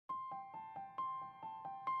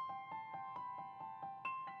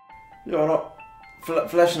Joo, no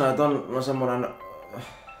Flash Night on semmoinen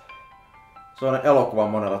elokuva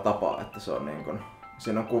monella tapaa, että se on niin kuin,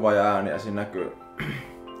 siinä on kuva ja ääni ja siinä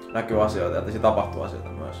näkyy asioita ja siinä tapahtuu asioita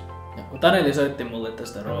myös. Ja kun Taneli soitti mulle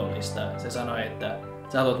tästä roolista, se sanoi, että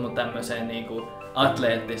sä haluat mut tämmöiseen niinku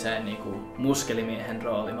atleettiseen niinku muskelimiehen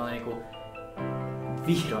rooliin. Mä olin niinku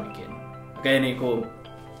vihdoinkin. Niinku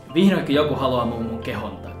vihdoinkin joku haluaa mun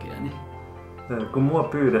kehon takia. Niin. Kun mua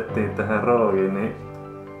pyydettiin tähän rooliin, niin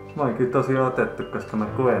mä olin kyllä tosi otettu, koska mä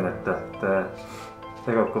koen, että tää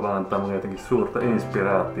elokuva antaa mulle jotenkin suurta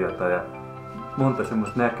inspiraatiota ja monta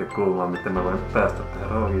semmoista näkökulmaa, miten mä voin päästä tähän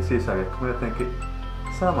rooliin sisälle. Kun mä jotenkin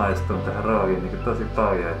samaistun tähän rooliin niin tosi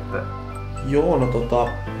paljon, että... Joo, no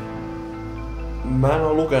mä en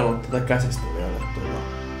oo lukenut tätä käsistä vielä,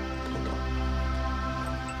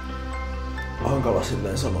 hankala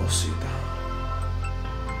silleen sanoa siitä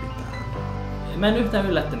mitään. Mä en yhtään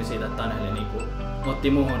yllättynyt siitä, että Taneli niinku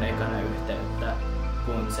otti muhun ekana yhteyttä,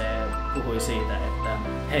 kun se puhui siitä, että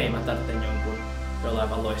hei, mä tarvitsen jonkun, jolla on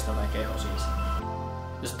aivan loistava keho siis.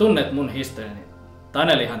 Jos tunnet mun historian, niin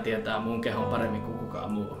Tanelihan tietää mun kehon paremmin kuin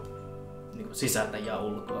kukaan muu. Niin kuin sisältä ja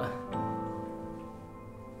ulkoa.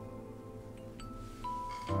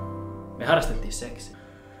 Me harrastettiin seksiä.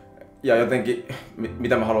 Ja jotenkin,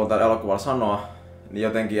 mitä mä haluan tällä elokuvalla sanoa, niin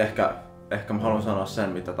jotenkin ehkä mä haluan sanoa sen,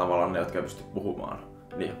 mitä tavallaan ne, jotka ei pysty puhumaan,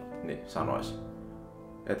 niin sanois.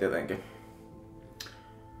 Et jotenkin.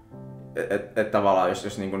 Et tavallaan,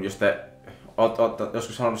 jos te oot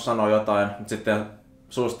joskus halunnut sanoa jotain, mutta sitten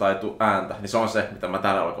suusta ei tule ääntä, niin se on se, mitä mä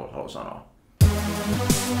tällä elokuvalla haluan sanoa.